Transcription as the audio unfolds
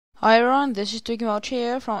Hi everyone, this is Twiggy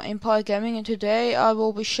here from Empire Gaming, and today I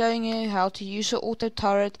will be showing you how to use the auto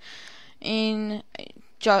turret in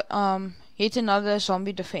Yet Another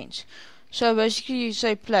Zombie Defense. So basically you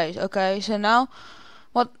say play, okay, so now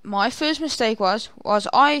what my first mistake was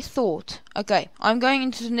I thought, okay, I'm going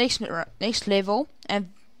into the next level and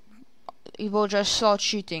it will just start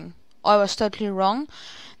shooting. I was totally wrong.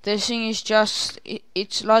 This thing is just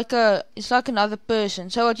it's like another person.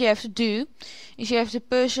 So what you have to do is you have to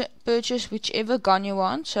purchase whichever gun you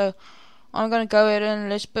want. So I'm gonna go ahead and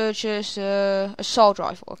let's purchase assault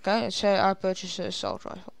rifle. Okay, let's say I purchase the assault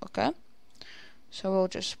rifle. Okay, so we'll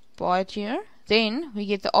just buy it here. Then we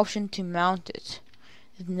get the option to mount it.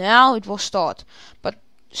 Now it will start, but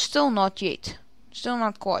still not yet. Still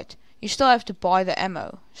not quite. You still have to buy the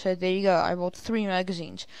ammo. So there you go, I bought 3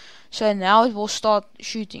 magazines. So now it will start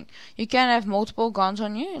shooting. You can have multiple guns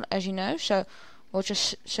on you, as you know. So we'll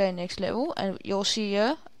just say next level, and you'll see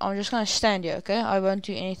here, I'm just going to stand here, okay? I won't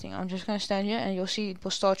do anything. I'm just going to stand here, and you'll see it will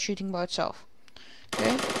start shooting by itself.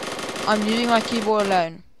 Okay? I'm using my keyboard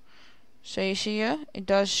alone. So you see here, it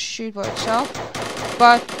does shoot by itself.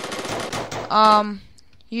 But,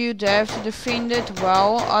 you'd have to defend it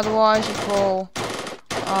well, otherwise it will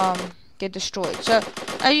get destroyed. So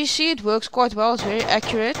as you see, it works quite well. It's very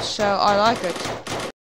accurate, so I like it.